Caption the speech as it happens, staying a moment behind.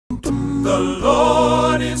The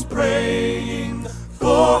Lord is praying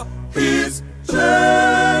for His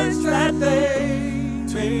church that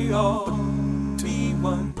they all be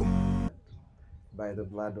one. By the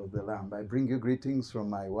blood of the Lamb, I bring you greetings from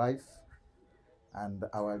my wife and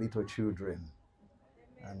our little children.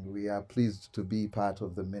 And we are pleased to be part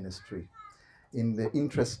of the ministry. In the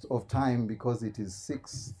interest of time, because it is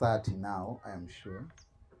 6:30 now, I am sure,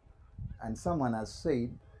 and someone has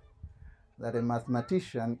said that a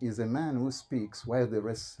mathematician is a man who speaks while the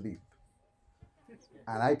rest sleep.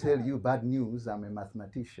 And I tell you bad news, I'm a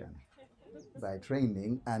mathematician by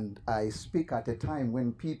training, and I speak at a time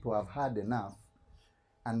when people have had enough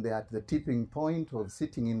and they're at the tipping point of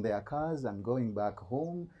sitting in their cars and going back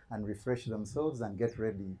home and refresh themselves and get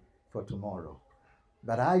ready for tomorrow.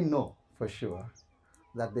 But I know for sure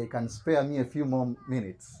that they can spare me a few more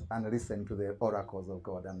minutes and listen to the oracles of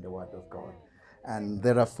God and the Word of God. And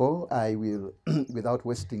therefore, I will, without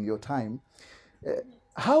wasting your time,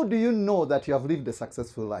 how do you know that you have lived a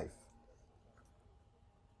successful life?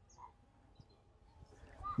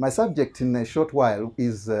 My subject in a short while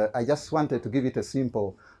is, I just wanted to give it a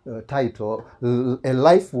simple title, A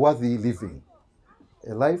Life Worthy Living.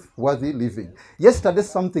 A life worthy living. Yesterday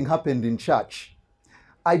something happened in church.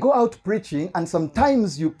 I go out preaching, and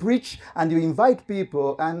sometimes you preach and you invite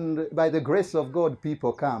people, and by the grace of God,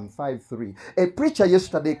 people come, 5-3. A preacher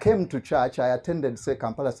yesterday came to church. I attended, say,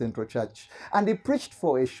 Kampala Central Church, and he preached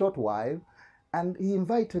for a short while, and he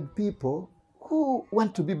invited people who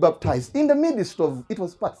want to be baptized. In the midst of, it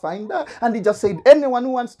was Pathfinder, and he just said, anyone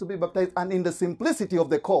who wants to be baptized, and in the simplicity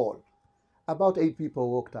of the call, about 8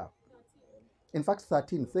 people walked up. In fact,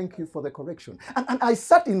 13, thank you for the correction. And I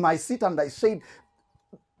sat in my seat and I said,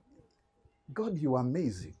 God, you are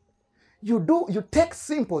amazing. You take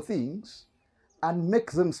simple things and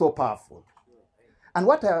make them so powerful. And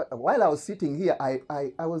while I was sitting here,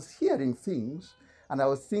 I was hearing things, and I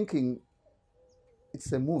was thinking,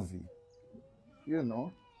 it's a movie, you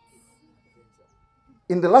know.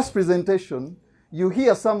 In the last presentation, you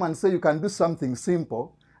hear someone say you can do something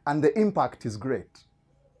simple, and the impact is great.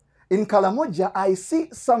 In Kalamoja, I see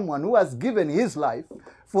someone who has given his life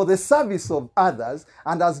for the service of others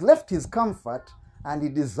and has left his comfort, and he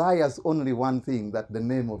desires only one thing, that the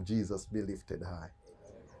name of Jesus be lifted high.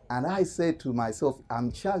 And I say to myself,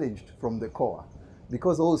 I'm challenged from the core,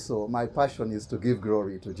 because also my passion is to give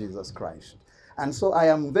glory to Jesus Christ. And so I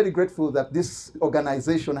am very grateful that this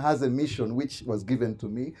organization has a mission which was given to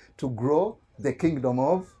me to grow the kingdom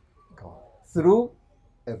of God through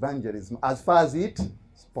evangelism as far as it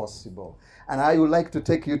possible. And I would like to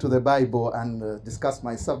take you to the Bible and discuss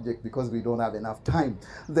my subject, because we don't have enough time.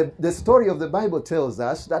 The story of the Bible tells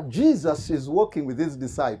us that Jesus is walking with his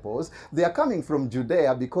disciples. They are coming from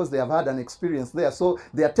Judea because they have had an experience there. So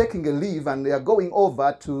they are taking a leave and they are going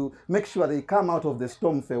over to make sure they come out of the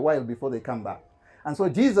storm for a while before they come back. And so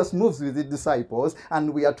Jesus moves with his disciples,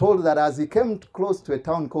 and we are told that as he came close to a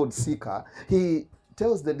town called Sychar, he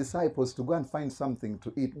tells the disciples to go and find something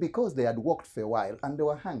to eat, because they had walked for a while and they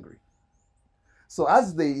were hungry. So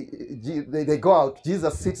as they go out,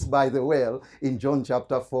 Jesus sits by the well in John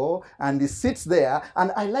chapter 4, and he sits there.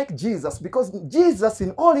 And I like Jesus, because Jesus,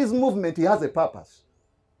 in all his movement, he has a purpose.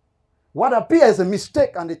 What appears a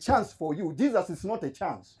mistake and a chance for you, Jesus is not a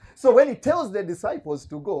chance. So when he tells the disciples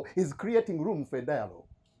to go, he's creating room for dialogue.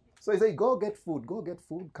 So he says, go get food,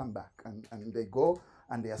 come back. And they go,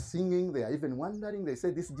 and they are singing, they are even wondering. They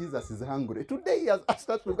say, this Jesus is hungry. Today he has asked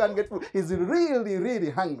us to go and get food. He's really, really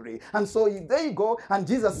hungry. And so they go, and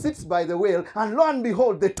Jesus sits by the well, and lo and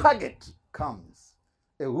behold, the target comes.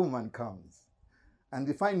 A woman comes. And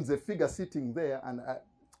he finds a figure sitting there, and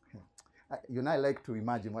I like to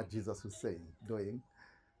imagine what Jesus was doing,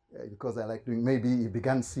 because I like doing, maybe he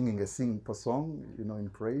began singing a simple song, in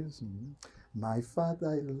praise. My Father,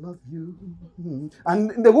 I love you.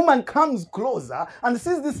 And the woman comes closer and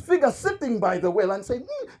sees this figure sitting by the well and says,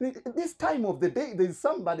 this time of the day, there's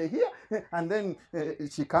somebody here. And then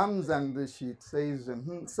she comes and she says,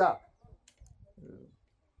 sir.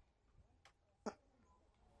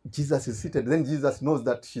 Jesus is seated. Then Jesus knows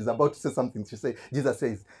that she's about to say something. Jesus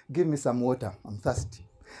says, give me some water. I'm thirsty.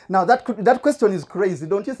 Now that question is crazy.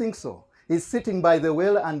 Don't you think so? He's sitting by the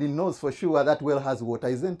well and he knows for sure that well has water,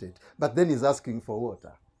 isn't it? But then he's asking for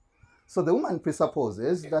water. So the woman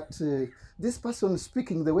presupposes that this person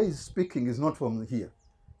speaking the way he's speaking is not from here.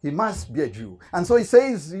 He must be a Jew. And so he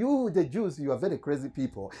says, you, the Jews, you are very crazy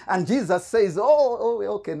people. And Jesus says,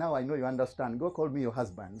 okay, now I know you understand. Go call me your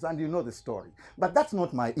husbands. And you know the story. But that's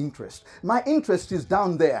not my interest. My interest is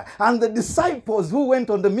down there. And the disciples who went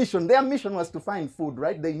on the mission, their mission was to find food,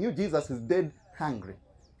 right? They knew Jesus is dead hungry.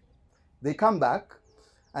 They come back,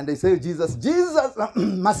 And they say, Jesus, Jesus,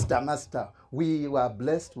 Master, Master, we were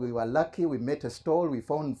blessed, we were lucky, we met a stall, we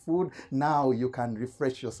found food, now you can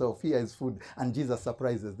refresh yourself, here is food. And Jesus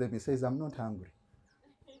surprises them, he says, I'm not hungry.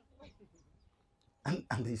 And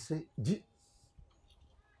they say,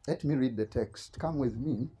 let me read the text, come with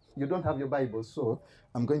me. You don't have your Bible, so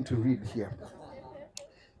I'm going to read here.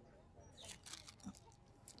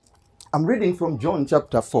 I'm reading from John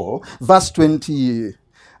chapter 4, verse 20,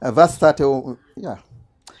 verse 30,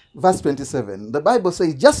 verse 27. The Bible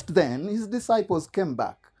says, just then his disciples came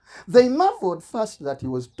back. They marveled first that he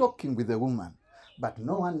was talking with a woman, but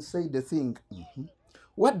no one said a thing.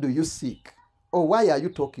 What do you seek? Or why are you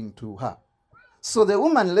talking to her? So the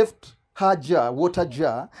woman left her jar, water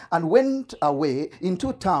jar, and went away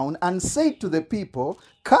into town and said to the people,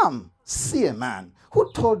 come, see a man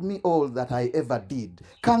who told me all that I ever did.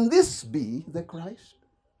 Can this be the Christ?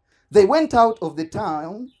 They went out of the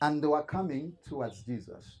town and they were coming towards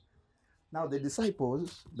Jesus. Now the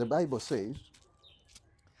disciples, the Bible says,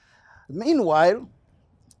 meanwhile,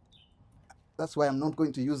 that's why I'm not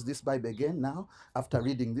going to use this Bible again now, after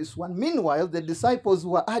reading this one. Meanwhile, the disciples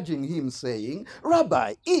were urging him, saying,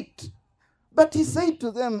 Rabbi, eat. But he said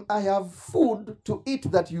to them, I have food to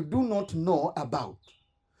eat that you do not know about.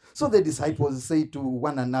 So the disciples say to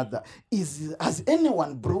one another, has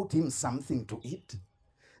anyone brought him something to eat?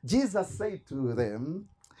 Jesus said to them,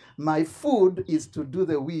 my food is to do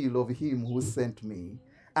the will of him who sent me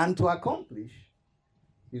and to accomplish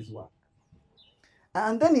his work.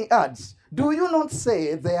 And then he adds, do you not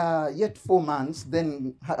say there are yet 4 months,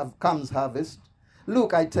 then comes harvest?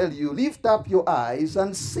 Look, I tell you, lift up your eyes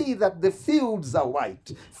and see that the fields are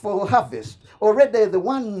white for harvest. Already the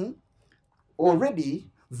one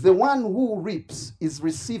who reaps is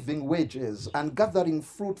receiving wages and gathering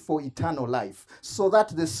fruit for eternal life, so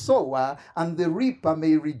that the sower and the reaper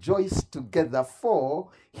may rejoice together. For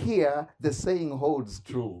here the saying holds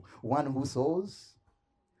true, one who sows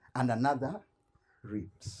and another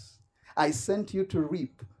reaps. I sent you to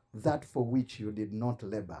reap that for which you did not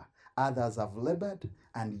labor. Others have labored,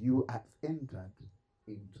 and you have entered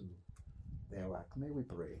into their work. May we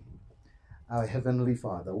pray. Our Heavenly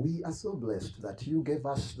Father, we are so blessed that you gave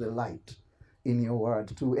us the light in your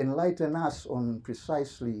word to enlighten us on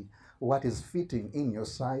precisely what is fitting in your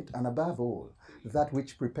sight, and above all, that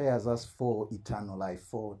which prepares us for eternal life.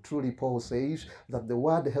 For truly Paul says that the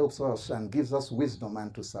word helps us and gives us wisdom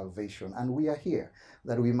unto salvation. And we are here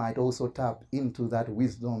that we might also tap into that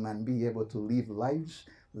wisdom and be able to live lives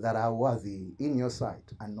that are worthy in your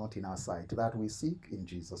sight and not in our sight. That we seek in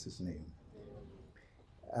Jesus' name.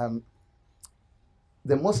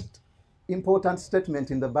 The most important statement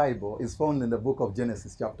in the Bible is found in the book of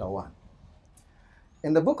Genesis chapter 1.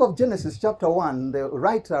 In the book of Genesis chapter 1, the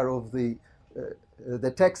writer of the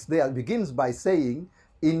text there begins by saying,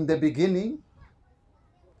 in the beginning,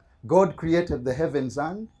 God created the heavens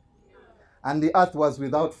and the earth was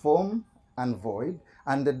without form and void,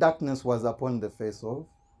 and the darkness was upon the face of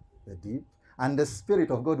the deep, and the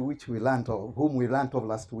Spirit of God, which we learnt of, whom we learnt of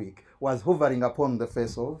last week, was hovering upon the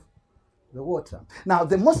face of the water. Now,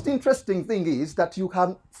 the most interesting thing is that you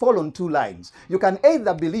can fall on 2 lines. You can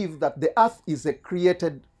either believe that the earth is a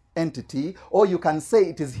created entity, or you can say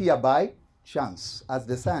it is here by chance, as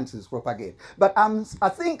the sciences propagate. But I'm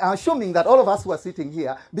assuming that all of us who are sitting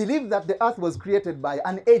here believe that the earth was created by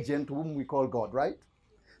an agent whom we call God, right?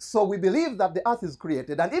 So we believe that the earth is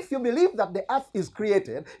created. And if you believe that the earth is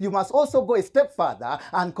created, you must also go a step further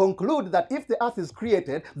and conclude that if the earth is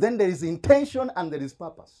created, then there is intention and there is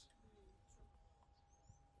purpose.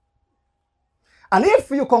 And if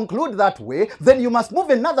you conclude that way, then you must move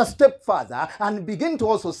another step further and begin to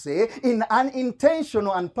also say, in an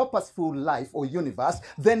intentional and purposeful life or universe,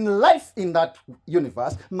 then life in that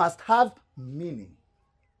universe must have meaning.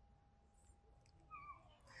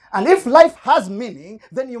 And if life has meaning,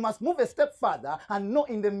 then you must move a step further and know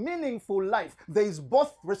in the meaningful life, there is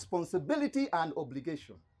both responsibility and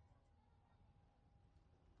obligation.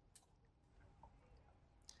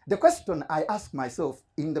 The question I ask myself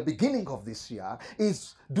in the beginning of this year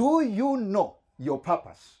is, do you know your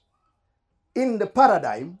purpose in the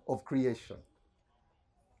paradigm of creation?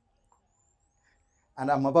 And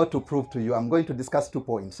I'm about to prove to you. I'm going to discuss 2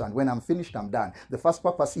 points, and when I'm finished, I'm done. The first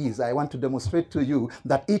purpose is I want to demonstrate to you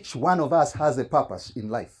that each one of us has a purpose in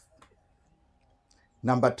life.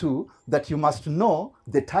 Number 2, that you must know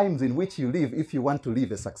the times in which you live if you want to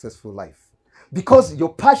live a successful life. Because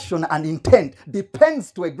your passion and intent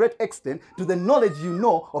depends to a great extent to the knowledge you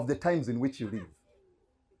know of the times in which you live.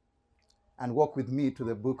 And walk with me to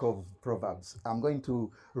the book of Proverbs. I'm going to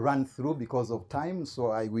run through because of time,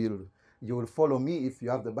 so I will You will follow me if you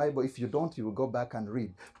have the Bible. If you don't, you will go back and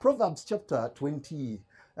read. Proverbs chapter 20,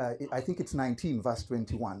 I think it's 19, verse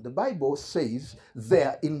 21. The Bible says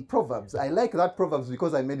there in Proverbs, I like that Proverbs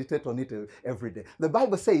because I meditate on it every day. The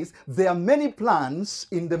Bible says there are many plans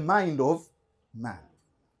in the mind of man.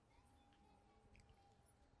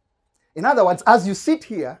 In other words, as you sit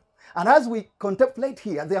here, and as we contemplate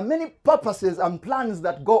here, there are many purposes and plans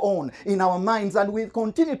that go on in our minds, and we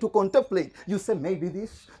continue to contemplate. You say, maybe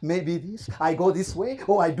this, I go this way,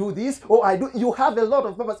 or I do this, or I do. You have a lot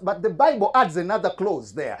of purpose, but the Bible adds another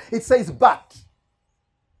clause there. It says, but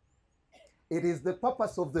it is the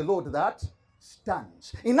purpose of the Lord that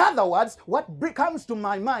stands. In other words, what comes to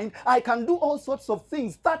my mind, I can do all sorts of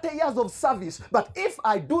things, 30 years of service, but if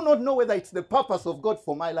I do not know whether it's the purpose of God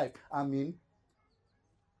for my life, I mean,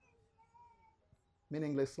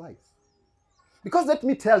 meaningless life. Because let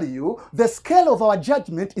me tell you, the scale of our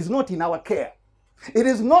judgment is not in our care. It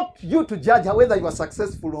is not you to judge whether you are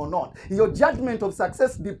successful or not. Your judgment of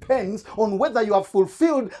success depends on whether you have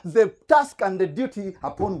fulfilled the task and the duty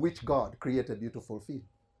upon which God created you to fulfill.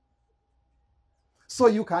 So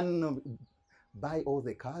you can buy all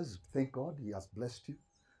the cars, thank God He has blessed you.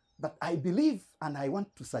 But I believe, and I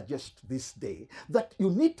want to suggest this day, that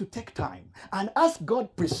you need to take time and ask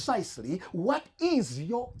God precisely what is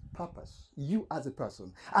your purpose, you as a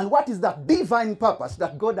person, and what is that divine purpose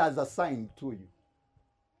that God has assigned to you.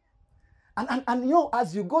 And you know,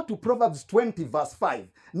 as you go to Proverbs 20, verse 5,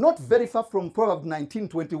 not very far from Proverbs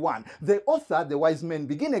 19:21, the author, the wise men,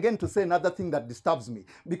 begin again to say another thing that disturbs me.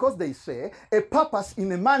 Because they say, a purpose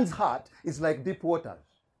in a man's heart is like deep water.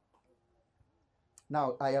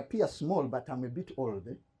 Now, I appear small, but I'm a bit old.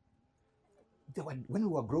 When we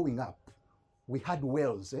were growing up, we had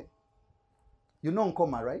wells. You know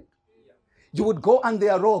Nkoma, right? Yeah. You would go and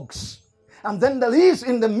there are rocks. And then there is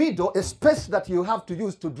in the middle a space that you have to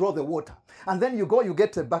use to draw the water. And then you go, you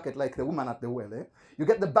get a bucket like the woman at the well. You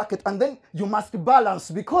get the bucket and then you must balance,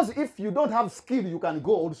 because if you don't have skill, you can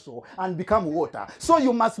go also and become water. So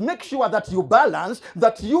you must make sure that you balance,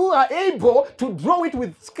 that you are able to draw it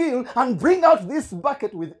with skill and bring out this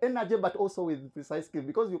bucket with energy, but also with precise skill,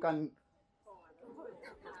 because you can.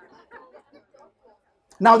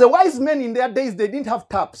 Now the wise men in their days, they didn't have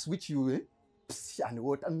taps, which you and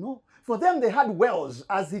water. No. For them, they had wells,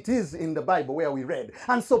 as it is in the Bible where we read.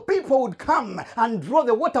 And so people would come and draw.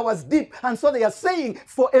 The water was deep. And so they are saying,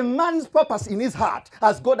 for a man's purpose in his heart,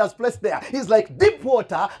 as God has placed there, is like deep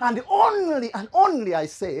water. And only, I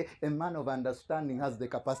say, a man of understanding has the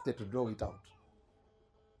capacity to draw it out.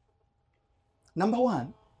 Number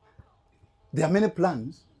one, there are many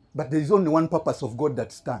plans, but there is only one purpose of God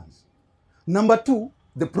that stands. Number two,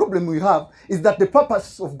 the problem we have is that the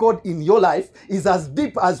purpose of God in your life is as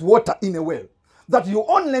deep as water in a well. That you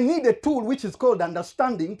only need a tool which is called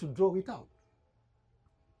understanding to draw it out.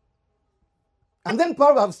 And then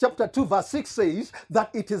Proverbs chapter 2 verse 6 says that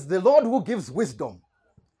it is the Lord who gives wisdom.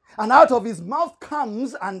 And out of his mouth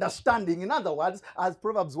comes understanding. In other words, as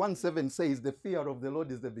Proverbs 1:7 says, the fear of the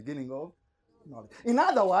Lord is the beginning of knowledge. In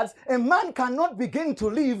other words, a man cannot begin to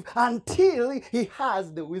live until he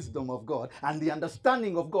has the wisdom of God and the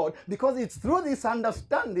understanding of God, because it's through this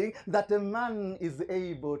understanding that a man is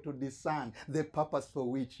able to discern the purpose for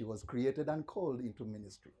which he was created and called into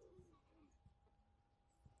ministry.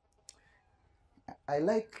 I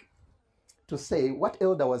like to say what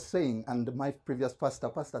Elder was saying, and my previous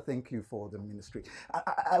pastor, thank you for the ministry.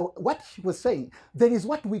 What he was saying, there is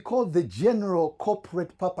what we call the general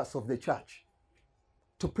corporate purpose of the church.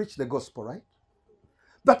 To preach the gospel, right?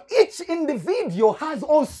 But each individual has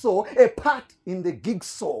also a part in the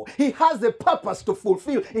jigsaw. He has a purpose to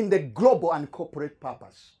fulfill in the global and corporate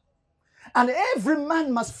purpose. And every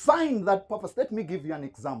man must find that purpose. Let me give you an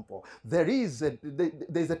example. There's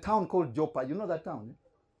a town called Joppa. You know that town?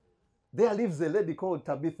 There lives a lady called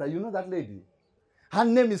Tabitha. You know that lady? Her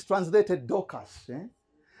name is translated Dorcas.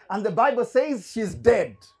 And the Bible says she's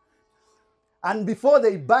dead. And before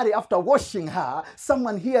they bury, after washing her,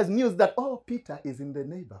 someone hears news that, oh, Peter is in the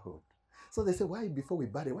neighborhood. So they say, why, before we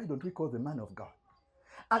bury, why don't we call the man of God?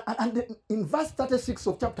 And in verse 36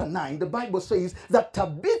 of chapter 9, the Bible says that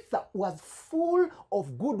Tabitha was full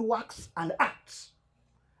of good works and acts.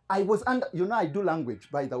 I was under, I do language,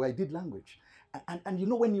 by the way, I did language. And you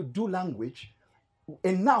know, when you do language,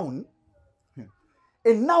 a noun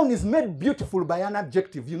is made beautiful by an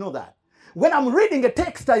adjective, you know that. When I'm reading a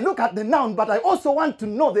text, I look at the noun, but I also want to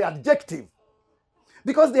know the adjective.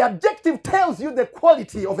 Because the adjective tells you the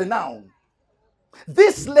quality of a noun.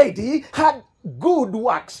 This lady had good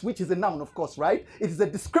works, which is a noun, of course, right? It is a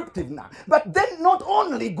descriptive noun. But then not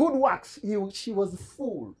only good works, she was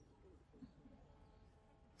full.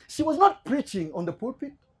 She was not preaching on the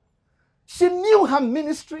pulpit. She knew her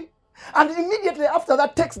ministry. And immediately after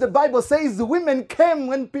that text, the Bible says the women came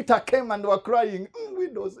when Peter came and were crying.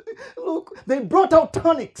 Widows, look, they brought out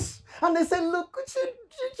tonics. And they said, look,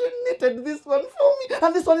 she knitted this one for me.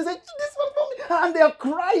 And this one said, this one for me. And they are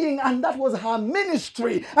crying. And that was her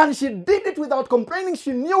ministry. And she did it without complaining.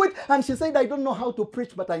 She knew it. And she said, I don't know how to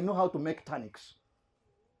preach, but I know how to make tonics.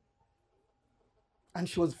 And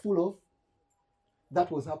she was full of, that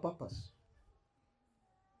was her purpose.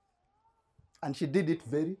 And she did it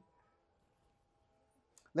very.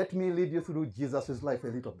 Let me lead you through Jesus' life a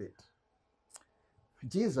little bit.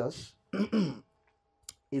 Jesus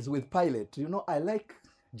is with Pilate. You know, I like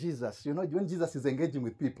Jesus. You know, when Jesus is engaging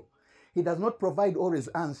with people, he does not provide always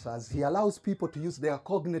answers. He allows people to use their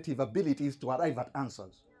cognitive abilities to arrive at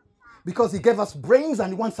answers. Because he gave us brains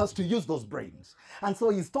and he wants us to use those brains. And so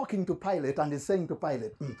he's talking to Pilate and he's saying to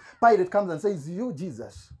Pilate, Pilate comes and says, you,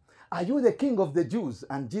 Jesus, are you the king of the Jews?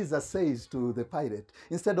 And Jesus says to the Pilate,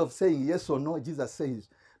 instead of saying yes or no, Jesus says,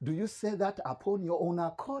 do you say that upon your own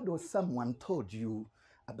accord or someone told you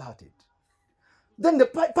about it? Then the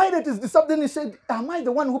Pilate is disturbed. Then he said, am I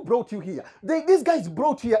the one who brought you here? These guys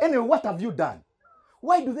brought you here. Anyway, what have you done?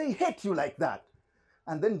 Why do they hate you like that?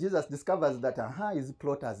 And then Jesus discovers that his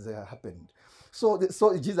plot has happened. So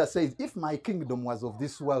Jesus says, if my kingdom was of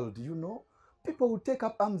this world, you know, people would take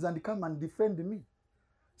up arms and come and defend me.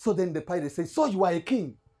 So then the Pilate says, so you are a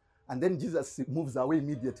king. And then Jesus moves away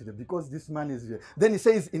immediately because this man is here. Then he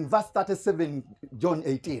says in verse 37, John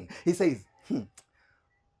 18, he says,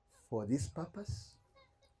 for this purpose,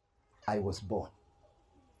 I was born.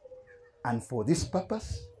 And for this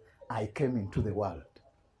purpose, I came into the world.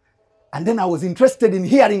 And then I was interested in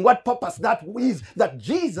hearing what purpose that is that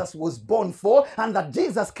Jesus was born for and that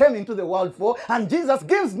Jesus came into the world for. And Jesus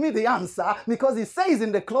gives me the answer because he says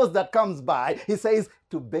in the clause that comes by, he says,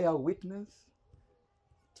 to bear witness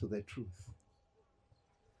to the truth.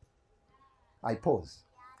 I pause.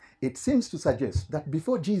 It seems to suggest that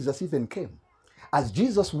before Jesus even came, as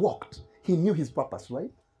Jesus walked, he knew his purpose,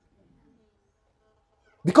 right?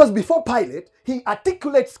 Because before Pilate, he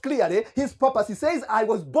articulates clearly his purpose. He says, I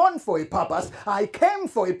was born for a purpose, I came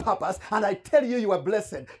for a purpose, and I tell you, you are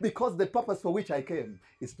blessed, because the purpose for which I came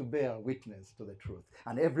is to bear witness to the truth.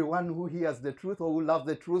 And everyone who hears the truth or who loves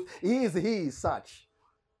the truth, he is such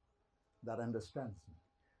that understands me.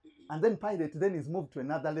 And then Pilate then is moved to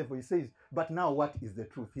another level. He says, but now what is the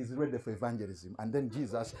truth? He's ready for evangelism. And then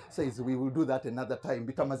Jesus says, we will do that another time.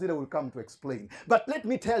 Bitamazire will come to explain. But let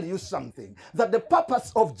me tell you something, that the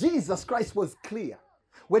purpose of Jesus Christ was clear.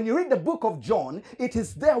 When you read the book of John, it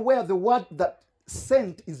is there where the word that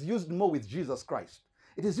sent is used more with Jesus Christ.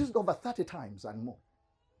 It is used over 30 times and more.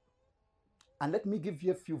 And let me give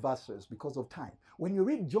you a few verses because of time. When you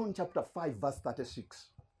read John chapter 5, verse 36,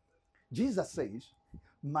 Jesus says,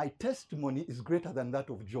 my testimony is greater than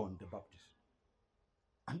that of John the Baptist.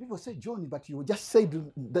 And people say, John, but you just said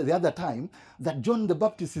the other time that John the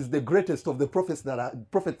Baptist is the greatest of the prophets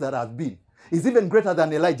that have been. He's even greater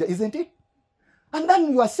than Elijah, isn't it? And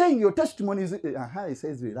then you are saying your testimony is, he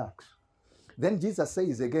says, relax. Then Jesus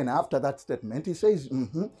says again, after that statement, he says,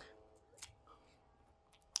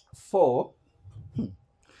 for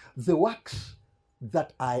the works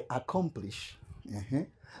that I accomplish,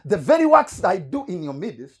 the very works I do in your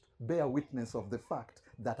midst bear witness of the fact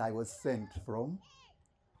that I was sent from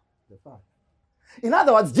the Father. In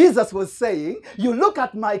other words, Jesus was saying, you look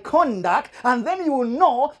at my conduct and then you will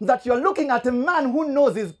know that you're looking at a man who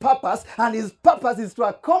knows his purpose, and his purpose is to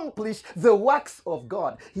accomplish the works of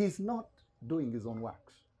God. He's not doing his own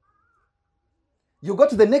works. You go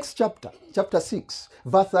to the next chapter, chapter 6,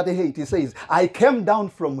 verse 38, he says, I came down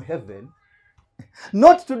from heaven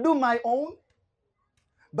not to do my own,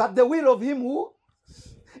 but the will of him who.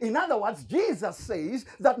 In other words, Jesus says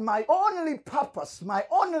that my only purpose, my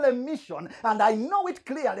only mission, and I know it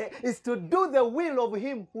clearly, is to do the will of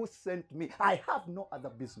him who sent me. I have no other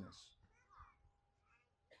business.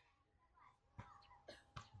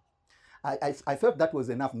 I felt that was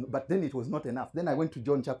enough, but then it was not enough. Then I went to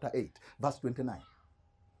John chapter 8, verse 29.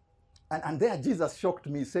 And there Jesus shocked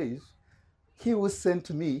me, says, he who sent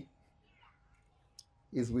me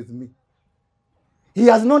is with me. He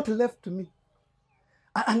has not left me.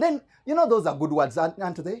 And then, you know, those are good words,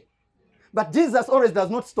 aren't they? But Jesus always does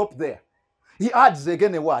not stop there. He adds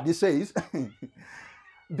again a word. He says,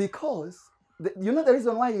 because, you know the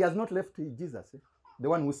reason why he has not left Jesus, the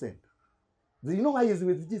one who sent. Do you know why he's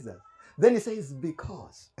with Jesus? Then he says,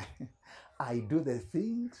 because I do the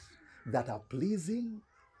things that are pleasing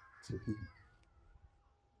to him.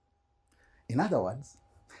 In other words,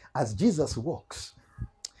 as Jesus walks,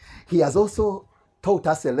 he has also taught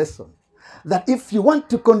us a lesson that if you want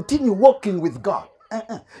to continue walking with God,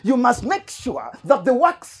 you must make sure that the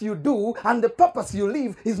works you do and the purpose you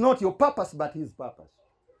live is not your purpose but his purpose.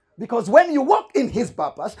 Because when you walk in his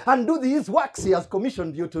purpose and do these works he has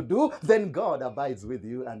commissioned you to do, then God abides with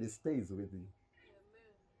you and he stays with you.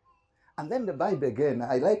 And then the Bible again,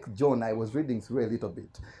 I like John, I was reading through a little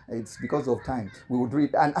bit. It's because of time. We would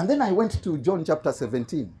read. And then I went to John chapter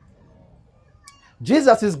 17.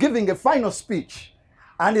 Jesus is giving a final speech.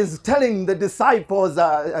 And he's telling the disciples,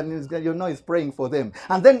 and he's praying for them.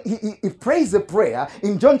 And then he prays a prayer.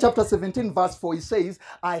 In John chapter 17, verse 4, he says,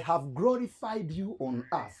 I have glorified you on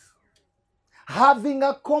earth, having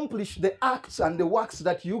accomplished the acts and the works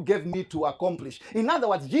that you gave me to accomplish. In other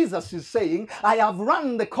words, Jesus is saying, I have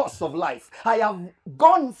run the course of life. I have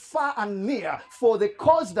gone far and near for the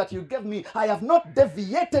cause that you gave me. I have not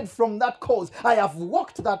deviated from that cause. I have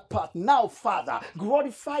walked that path. Now, Father,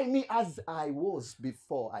 glorify me as I was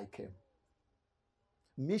before I came.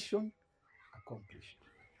 Mission accomplished.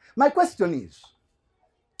 My question is,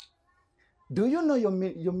 do you know your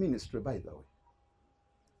ministry, by the way?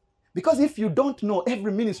 Because if you don't know,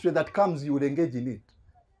 every ministry that comes, you would engage in it.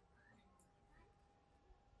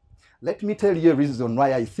 Let me tell you a reason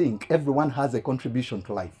why I think everyone has a contribution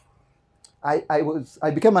to life.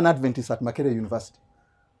 I became an Adventist at Makerere University.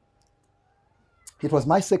 It was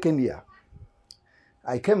my second year.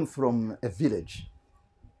 I came from a village.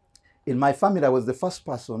 In my family, I was the first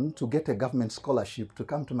person to get a government scholarship to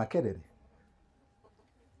come to Makerere.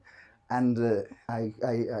 And by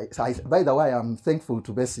the way, I'm thankful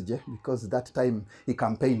to Besige because that time he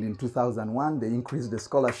campaigned in 2001. They increased the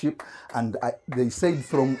scholarship, and they said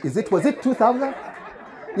was it 2000?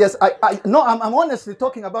 Yes, I'm honestly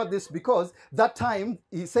talking about this because that time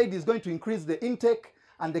he said he's going to increase the intake,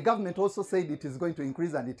 and the government also said it is going to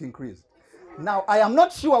increase, and it increased. Now, I am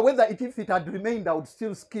not sure whether if it had remained, I would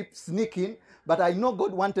still keep sneaking, but I know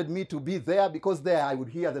God wanted me to be there because there I would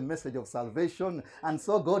hear the message of salvation. And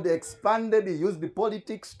so God expanded, he used the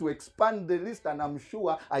politics to expand the list, and I'm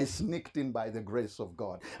sure I sneaked in by the grace of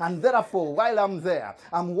God. And therefore, while I'm there,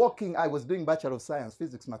 I'm walking, I was doing Bachelor of Science,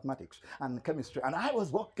 Physics, Mathematics, and Chemistry, and I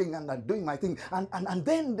was walking and doing my thing. And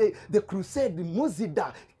then the crusade, the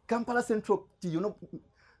Muzida, Kampala Central,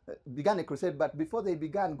 began a crusade, but before they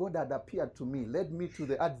began, God had appeared to me, led me to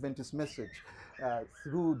the Adventist message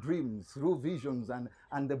through dreams, through visions,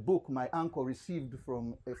 and the book my uncle received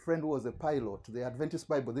from a friend who was a pilot, the Adventist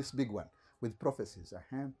Bible, this big one, with prophecies.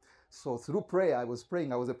 So through prayer, I was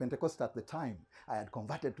praying. I was a Pentecostal at the time. I had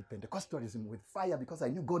converted to Pentecostalism with fire because I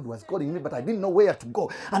knew God was calling me, but I didn't know where to go.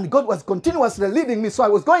 And God was continuously leading me, so I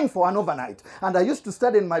was going for an overnight. And I used to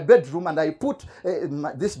study in my bedroom, and I put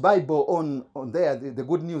this Bible on there, the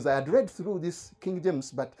Good News. I had read through this King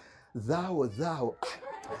James, but thou,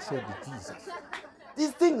 I said, Jesus.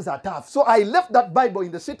 These things are tough. So I left that Bible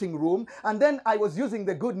in the sitting room, and then I was using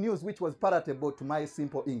the Good News, which was palatable to my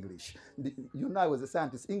simple English. I was a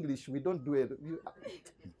scientist. English, we don't do it.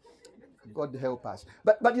 God help us.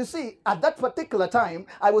 But you see, at that particular time,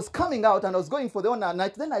 I was coming out and I was going for the honor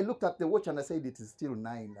night. Then I looked at the watch and I said, it is still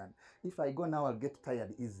 9. And if I go now, I'll get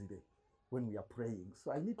tired easily when we are praying.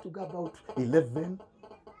 So I need to go about 11.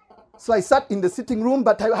 So I sat in the sitting room,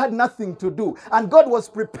 but I had nothing to do. And God was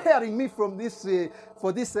preparing me from this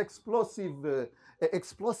for this explosive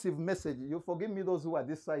message. You forgive me, those who are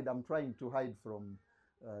this side. I'm trying to hide from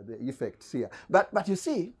the effects here. But you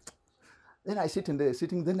see, then I sit in the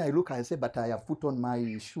sitting. Then I look. I say, but I have put on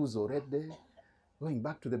my shoes already. Going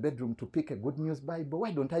back to the bedroom to pick a Good News Bible.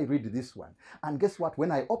 Why don't I read this one? And guess what?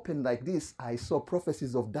 When I opened like this, I saw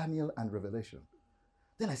prophecies of Daniel and Revelation.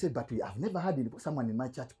 Then I said, but I've never had someone in my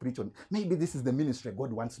church preach on, maybe this is the ministry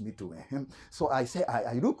God wants me to. So I say,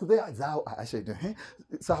 I look there, I said,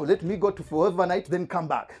 so let me go for overnight, then come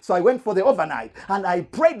back. So I went for the overnight, and I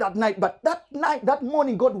prayed that night, but that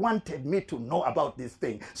morning, God wanted me to know about this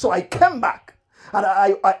thing. So I came back, and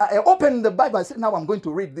I opened the Bible. I said, now I'm going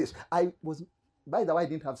to read this. By the way, I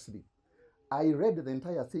didn't have sleep. I read the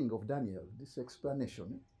entire thing of Daniel, this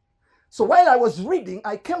explanation. So while I was reading,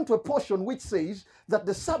 I came to a portion which says that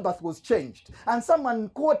the Sabbath was changed. And someone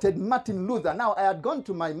quoted Martin Luther. Now, I had gone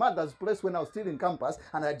to my mother's place when I was still in campus,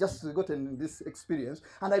 and I had just gotten this experience.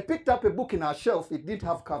 And I picked up a book in our shelf. It didn't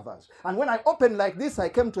have covers. And when I opened like this, I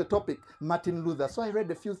came to a topic, Martin Luther. So I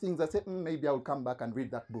read a few things. I said, maybe I'll come back and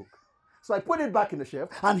read that book. So I put it back in the shelf.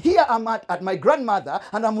 And here I'm at my grandmother,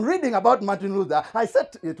 and I'm reading about Martin Luther. I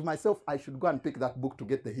said to myself, I should go and pick that book to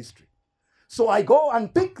get the history. So I go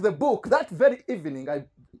and pick the book that very evening.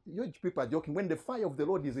 You people are joking. When the fire of the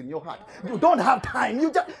Lord is in your heart, you don't have time.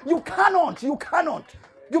 You cannot.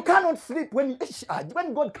 You cannot sleep when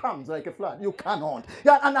God comes like a flood. You cannot.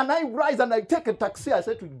 Yeah, and I rise and I take a taxi. I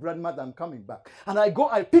say to grandmother, I'm coming back. And I go,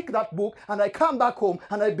 I pick that book, and I come back home,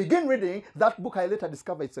 and I begin reading that book. I later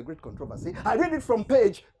discover it's a great controversy. I read it from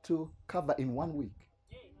page to cover in 1 week.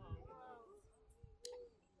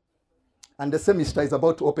 And the semester is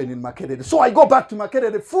about to open in Makerere. So I go back to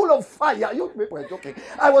Makerere full of fire. You people are joking.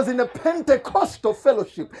 I was in a Pentecostal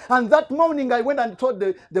fellowship. And that morning I went and told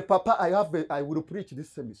the papa, I will preach this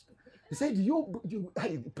semester. He said,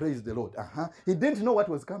 praise the Lord. He didn't know what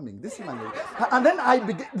was coming. This man. And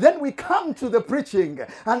then we come to the preaching.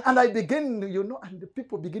 And I begin, and the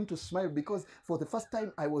people begin to smile because for the first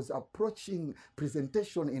time I was approaching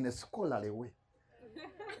presentation in a scholarly way.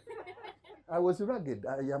 I was rugged,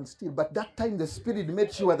 I am still, but that time the Spirit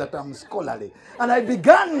made sure that I'm scholarly. And I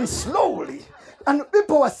began slowly. And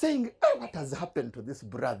people were saying, what has happened to this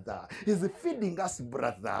brother? He's feeding us,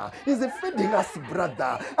 brother. He's feeding us,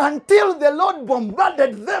 brother. Until the Lord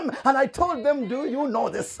bombarded them. And I told them, do you know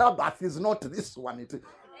the Sabbath is not this one?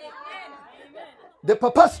 The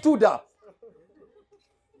papa stood up.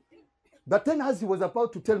 But then as he was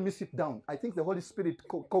about to tell me, sit down, I think the Holy Spirit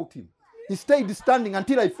caught him. He stayed standing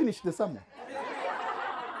until I finished the sermon.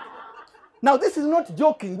 Now, this is not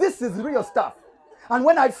joking. This is real stuff. And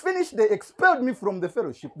when I finished, they expelled me from the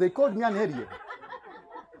fellowship. They called me an idiot.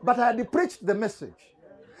 But I had preached the message.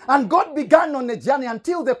 And God began on a journey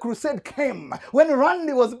until the crusade came. When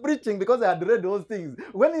Randy was preaching, because I had read those things,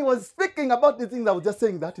 when he was speaking about the things, I was just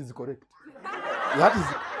saying, that is correct. That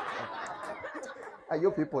is... you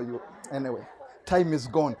people, Anyway, time is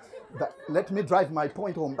gone. But let me drive my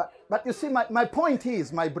point home. But you see, my point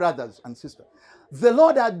is, my brothers and sisters, the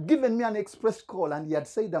Lord had given me an express call and he had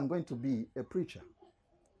said I'm going to be a preacher.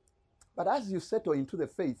 But as you settle into the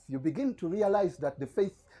faith, you begin to realize that the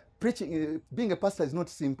faith, preaching, being a pastor is not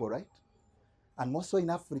simple, right? And more so in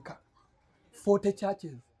Africa. 40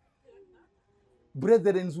 churches.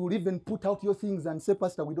 Brethren will even put out your things and say,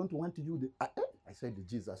 Pastor, we don't want you. I said,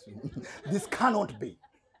 Jesus, this cannot be.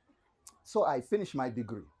 So I finished my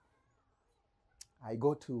degree. I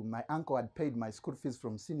go to, my uncle had paid my school fees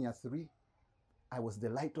from senior 3. I was the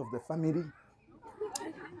light of the family.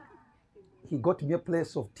 He got me a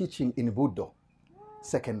place of teaching in Budo,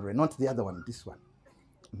 secondary, not the other one, this one.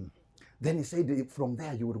 Then he said, from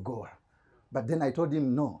there you will go. But then I told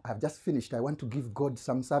him, no, I've just finished. I want to give God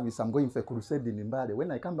some service. I'm going for a crusade in Mbale.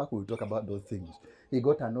 When I come back, we'll talk about those things. He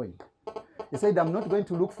got annoyed. He said, I'm not going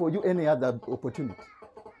to look for you any other opportunity.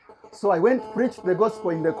 So I went, preached the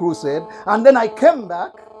gospel in the crusade, and then I came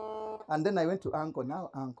back, and then I went to uncle. Now,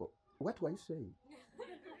 uncle, what were you saying?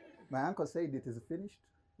 My uncle said, it is finished.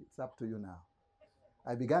 It's up to you now.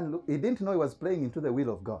 I began, he didn't know he was playing into the will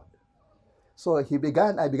of God. So I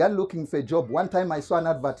began looking for a job. One time I saw an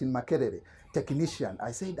advert in Makerere, technician.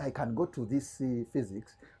 I said, I can go to this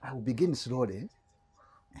physics. I will begin slowly.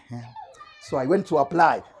 So I went to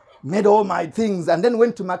apply, made all my things, and then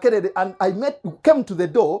went to Makerere, and came to the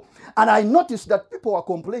door, and I noticed that people were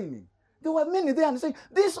complaining. There were many there and saying,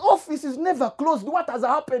 this office is never closed. What has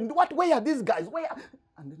happened? Where are these guys? Where?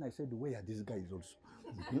 And then I said, where are these guys also?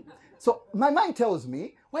 So my mind tells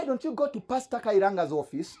me, why don't you go to Pastor Kairanga's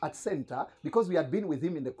office at Center, because we had been with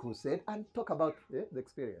him in the crusade, and talk about the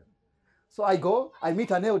experience. So I go, I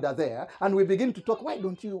meet an elder there, and we begin to talk, what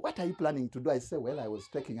are you planning to do? I say, well, I was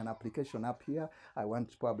taking an application up here. I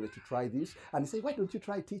want probably to try this. And he said, why don't you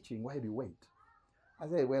try teaching while you wait? I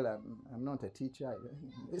say, well, I'm not a teacher.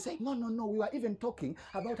 They say, no. We were even talking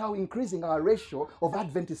about how increasing our ratio of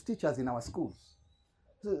Adventist teachers in our schools.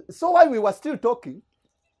 So while we were still talking,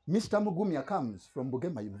 Mr. Mugumia comes from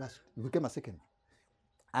Bugema University, Bugema Secondary.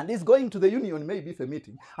 And he's going to the union, maybe for a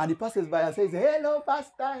meeting. And he passes by and says, hello,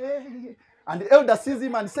 Pastor. Hey. And the elder sees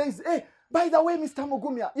him and says, hey, by the way, Mr.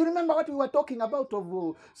 Mugumia, you remember what we were talking about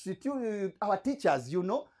of our teachers, you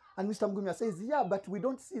know? And Mr. Mugumia says, yeah, but we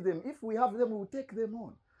don't see them. If we have them, we'll take them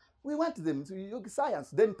on. We want them to science.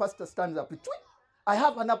 Then Pastor stands up. I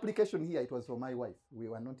have an application here. It was for my wife. We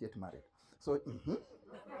were not yet married. So,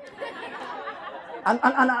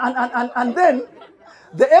 and then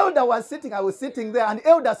the elder was sitting. I was sitting there. And the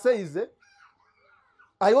elder says,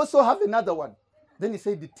 I also have another one. Then he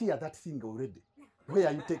said, tear that thing already. Where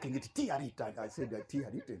are you taking it? Tear it. And I said,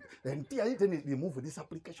 tear it. Then tear it and remove this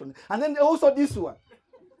application. And then also this one.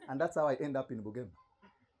 And that's how I end up in Bugema.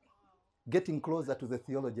 Getting closer to the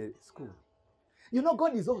theology school. You know,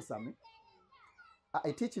 God is awesome.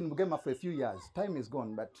 I teach in Bugema for a few years. Time is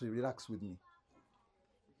gone, but relax with me.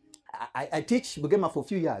 I teach Bugema for a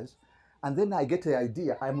few years, and then I get the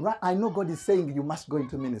idea. I know God is saying you must go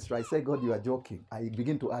into ministry. I say, God, you are joking. I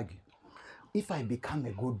begin to argue. If I become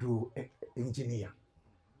a good engineer,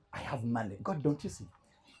 I have money. God, don't you see?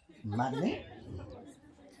 Money.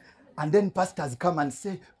 And then pastors come and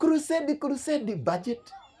say, crusade,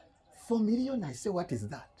 budget 4 million. I say, what is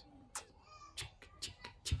that?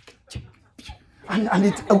 And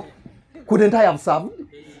it, couldn't I have served?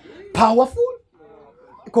 Powerful,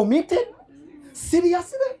 committed,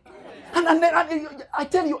 seriously. And then I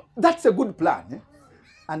tell you, that's a good plan. Eh?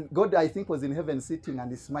 And God, I think, was in heaven sitting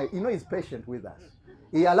and he smiled. You know, he's patient with us.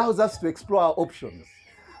 He allows us to explore our options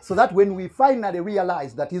so that when we finally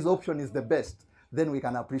realize that his option is the best, then we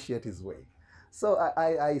can appreciate his way. So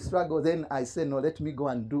I struggle. Then I say, no, let me go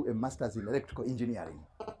and do a master's in electrical engineering.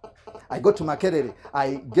 I go to Makerere.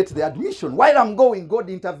 I get the admission. While I'm going, God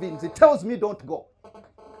intervenes. He tells me, don't go.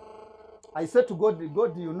 I said to God,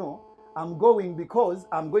 God, you know, I'm going because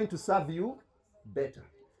I'm going to serve you better.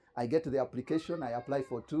 I get the application. I apply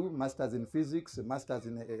for 2, masters in physics, a master's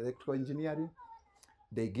in electrical engineering.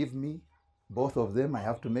 They give me both of them. I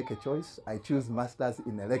have to make a choice. I choose masters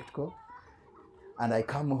in electrical. And I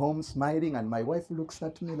come home smiling, and my wife looks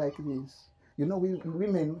at me like this. You know, we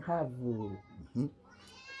women have...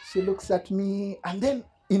 She looks at me, and then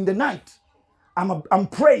in the night, I'm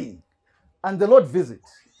praying, and the Lord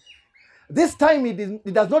visits. This time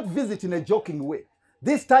he does not visit in a joking way.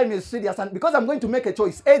 This time is serious, and because I'm going to make a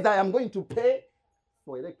choice, either I'm going to pay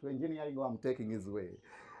for electrical engineering or I'm taking his way.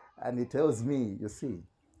 And he tells me, you see,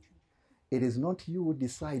 it is not you who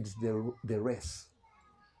decides the race.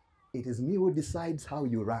 It is me who decides how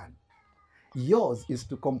you run. Yours is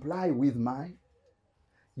to comply with my...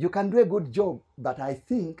 You can do a good job, but I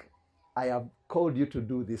think I have called you to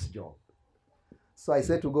do this job. So I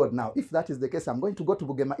said to God, now, if that is the case, I'm going to go to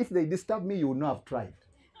Bugema. If they disturb me, you will know I've tried.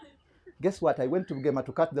 Guess what? I went to Bugema.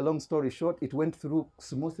 To cut the long story short, it went through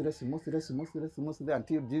smoothly until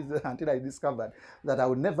I discovered that I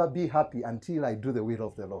would never be happy until I do the will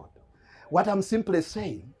of the Lord. What I'm simply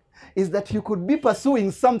saying is that you could be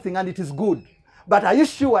pursuing something and it is good, but are you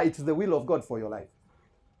sure it's the will of God for your life?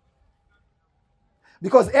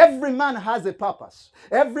 Because every man has a purpose.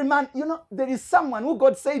 Every man, you know, there is someone who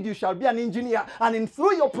God said you shall be an engineer, and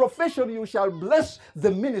through your profession you shall bless the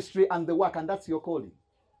ministry and the work, and that's your calling.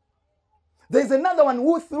 There's another one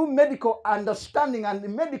who through medical understanding and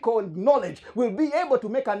medical knowledge will be able to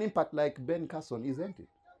make an impact like Ben Carson, isn't it?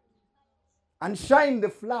 And shine the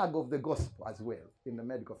flag of the gospel as well in the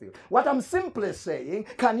medical field. What I'm simply saying,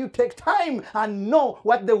 can you take time and know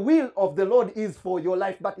what the will of the Lord is for your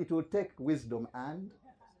life? But it will take wisdom and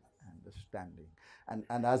understanding. And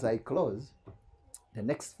as I close, the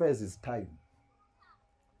next phase is time.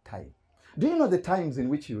 Time. Do you know the times in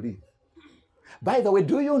which you live? By the way,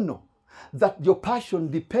 do you know that your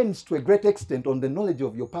passion depends to a great extent on the knowledge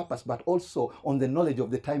of your purpose, but also on the knowledge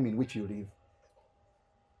of the time in which you live?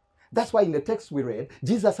 That's why in the text we read,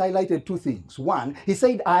 Jesus highlighted 2 things. One, he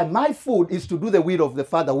said, my food is to do the will of the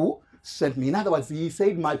Father who sent me. In other words, he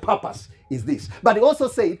said, my purpose is this. But he also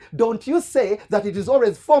said, don't you say that it is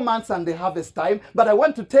always 4 months and the harvest time, but I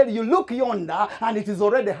want to tell you, look yonder, and it is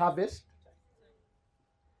already harvest.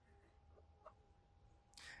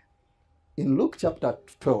 In Luke chapter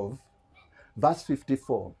 12, verse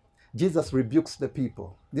 54, Jesus rebukes the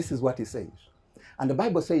people. This is what he says. And the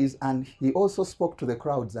Bible says, and he also spoke to the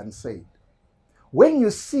crowds and said, when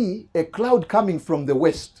you see a cloud coming from the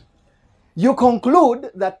west, you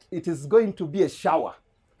conclude that it is going to be a shower.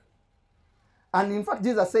 And in fact,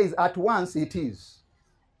 Jesus says, at once it is.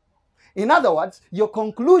 In other words, your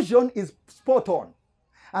conclusion is spot on.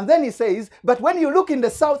 And then he says, but when you look in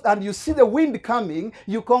the south and you see the wind coming,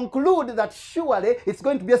 you conclude that surely it's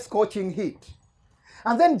going to be a scorching heat.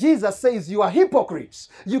 And then Jesus says, you are hypocrites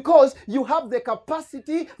because you have the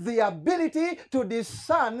capacity, the ability to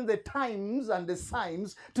discern the times and the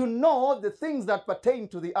signs, to know the things that pertain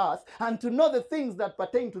to the earth and to know the things that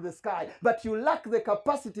pertain to the sky. But you lack the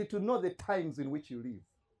capacity to know the times in which you live.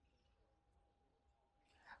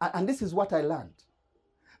 And this is what I learned.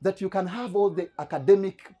 That you can have all the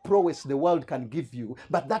academic prowess the world can give you,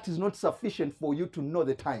 but that is not sufficient for you to know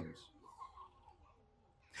the times.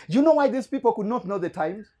 You know why these people could not know the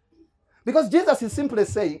times? Because Jesus is simply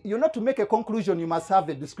saying, you're not to make a conclusion, you must have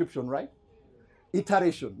a description, right?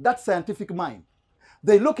 Iteration. That's scientific mind.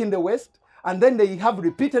 They look in the west, and then they have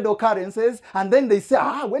repeated occurrences, and then they say,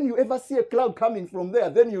 when you ever see a cloud coming from there,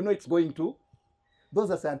 then you know it's going to. Those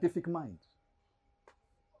are scientific minds.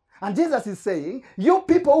 And Jesus is saying, you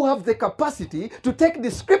people who have the capacity to take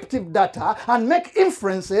descriptive data and make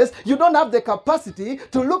inferences, you don't have the capacity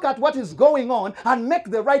to look at what is going on and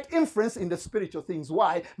make the right inference in the spiritual things.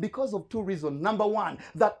 Why? Because of two reasons. Number one,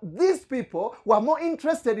 that these people were more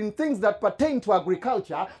interested in things that pertain to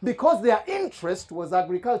agriculture because their interest was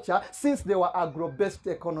agriculture, since they were agro-based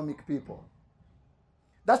economic people.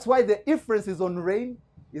 That's why the inference is on rain,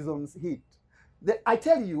 is on heat. I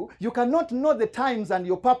tell you, you cannot know the times and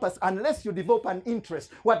your purpose unless you develop an interest.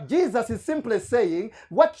 What Jesus is simply saying,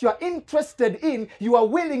 what you are interested in, you are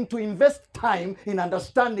willing to invest time in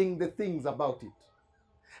understanding the things about it.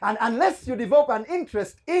 And unless you develop an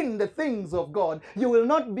interest in the things of God, you will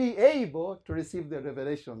not be able to receive the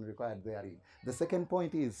revelation required therein. The second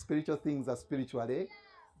point is spiritual things are spiritually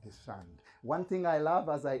discerned. One thing I love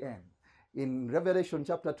as I am, in Revelation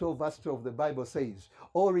chapter 12, verse 12, the Bible says,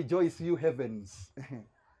 "Oh, rejoice, you heavens,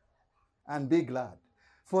 and be glad,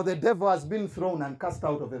 for the devil has been thrown and cast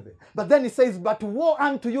out of heaven." But then it says, "But woe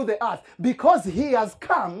unto you, the earth, because he has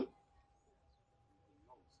come."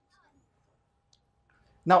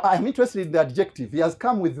 Now, I'm interested in the adjective. He has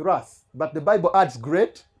come with wrath, but the Bible adds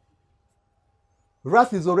great.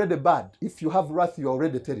 Wrath is already bad. If you have wrath, you're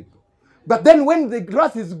already terrible. But then when the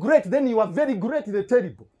wrath is great, then you are very greatly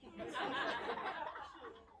terrible.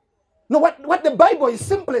 No, what the Bible is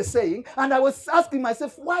simply saying, and I was asking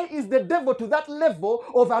myself, why is the devil to that level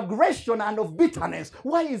of aggression and of bitterness?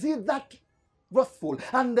 Why is he that wrathful?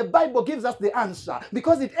 And the Bible gives us the answer,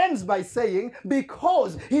 because it ends by saying,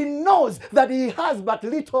 because he knows that he has but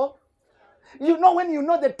little. You know, when you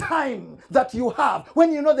know the time that you have,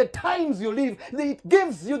 when you know the times you live, it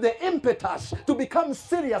gives you the impetus to become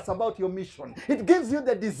serious about your mission. It gives you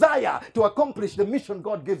the desire to accomplish the mission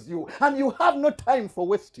God gives you, and you have no time for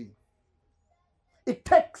wasting. It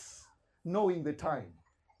takes knowing the time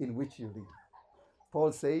in which you live.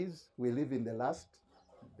 Paul says we live in the last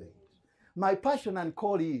days. My passion and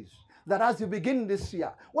call is that as you begin this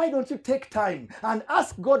year, why don't you take time and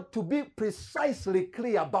ask God to be precisely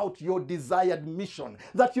clear about your desired mission,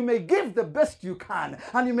 that you may give the best you can,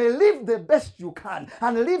 and you may live the best you can,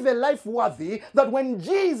 and live a life worthy, that when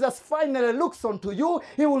Jesus finally looks unto you,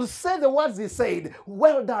 he will say the words he said,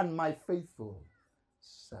 "Well done, my faithful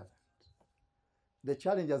servant." The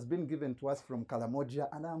challenge has been given to us from Kalamoja,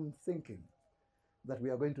 and I'm thinking that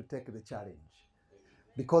we are going to take the challenge,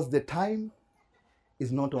 because the time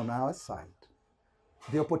is not on our side.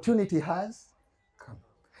 The opportunity has come,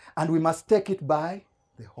 and we must take it by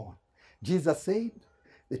the horn. Jesus said,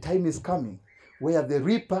 the time is coming where the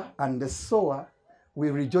reaper and the sower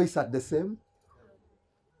will rejoice at the same,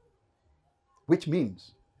 which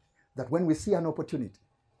means that when we see an opportunity,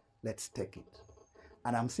 let's take it.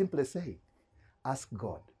 And I'm simply saying, ask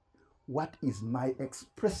God, what is my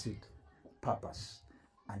expressive purpose?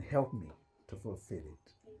 And help me to fulfill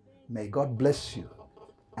it. May God bless you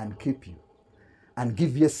and keep you and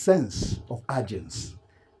give you a sense of urgency,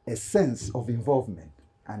 a sense of involvement,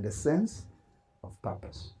 and a sense of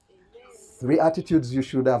purpose. 3 attitudes you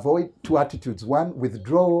should avoid. 2 attitudes. 1,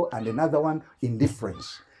 withdrawal, and another one,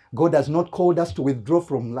 indifference. God has not called us to withdraw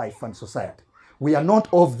from life and society. We are not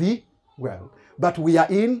of the world, but we are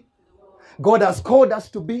in. God has called us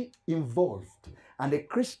to be involved. And a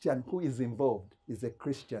Christian who is involved is a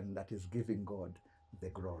Christian that is giving God the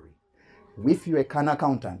glory. If you're an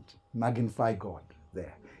accountant, magnify God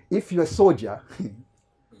there. If you're a soldier,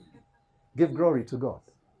 give glory to God.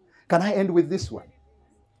 Can I end with this one?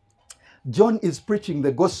 John is preaching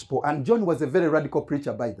the gospel, and John was a very radical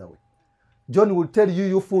preacher, by the way. John will tell you,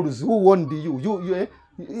 you fools, who warned you?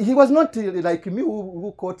 He was not like me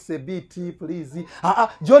who quotes a BT, please.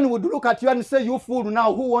 John would look at you and say, you fool,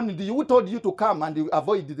 now who warned you? Who told you to come and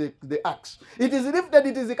avoid the axe? It is lifted,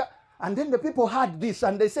 it is... And then the people heard this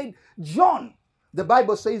and they said, John, the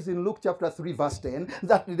Bible says in Luke chapter 3 verse 10,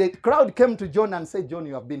 that the crowd came to John and said, John,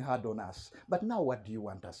 you have been hard on us. But now what do you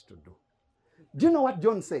want us to do? Do you know what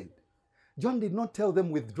John said? John did not tell them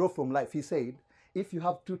withdraw from life. He said, if you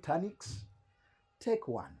have 2 tunics, take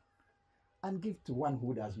one and give to one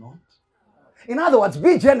who does not. In other words,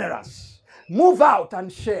 be generous. Move out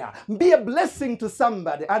and share. Be a blessing to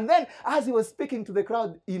somebody. And then as he was speaking to the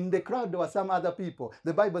crowd, in the crowd there were some other people.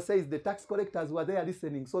 The Bible says the tax collectors were there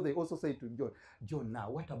listening. So they also said to John, John, now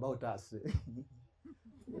what about us?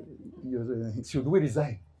 Should we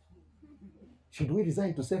resign? Should we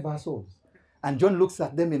resign to save our souls? And John looks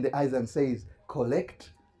at them in the eyes and says,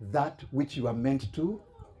 collect that which you are meant to.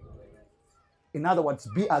 In other words,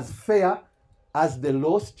 be as fair as the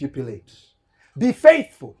law stipulates. Be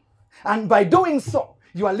faithful. And by doing so,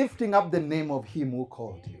 you are lifting up the name of him who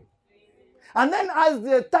called you. And then as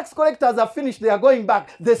the tax collectors are finished, they are going back.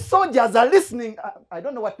 The soldiers are listening. I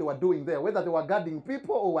don't know what they were doing there, whether they were guarding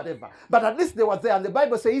people or whatever. But at least they were there. And the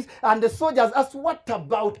Bible says, and the soldiers asked, what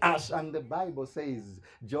about us? And the Bible says,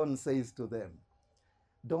 John says to them,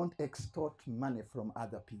 don't extort money from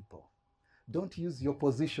other people. Don't use your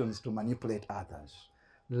positions to manipulate others.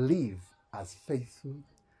 Live as faithful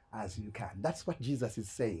as you can. That's what Jesus is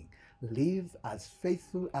saying. Live as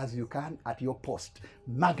faithful as you can at your post.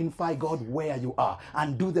 Magnify God where you are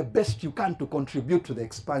and do the best you can to contribute to the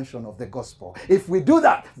expansion of the gospel. If we do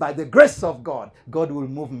that, by the grace of God, God will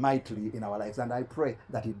move mightily in our lives. And I pray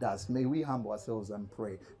that He does. May we humble ourselves and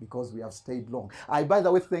pray because we have stayed long. I, by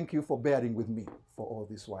the way, thank you for bearing with me for all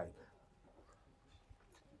this while.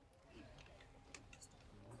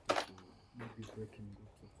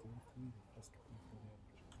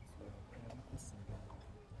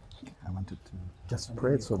 I wanted to just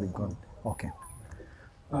pray so that God. Okay.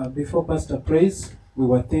 Before Pastor prays, we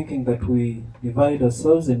were thinking that we divide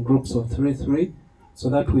ourselves in groups of 3 so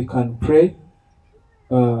that we can pray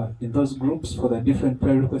in those groups for the different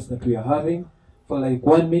prayer requests that we are having for like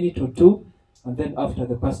 1 minute or 2, and then after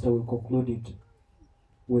the pastor will conclude it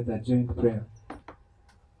with a joint prayer.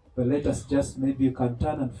 But let us just, maybe you can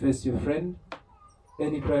turn and face your friend.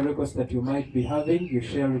 Any prayer request that you might be having, you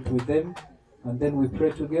share it with them, and then we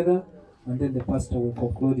pray together, and then the pastor will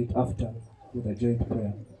conclude it after with a joint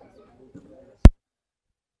prayer.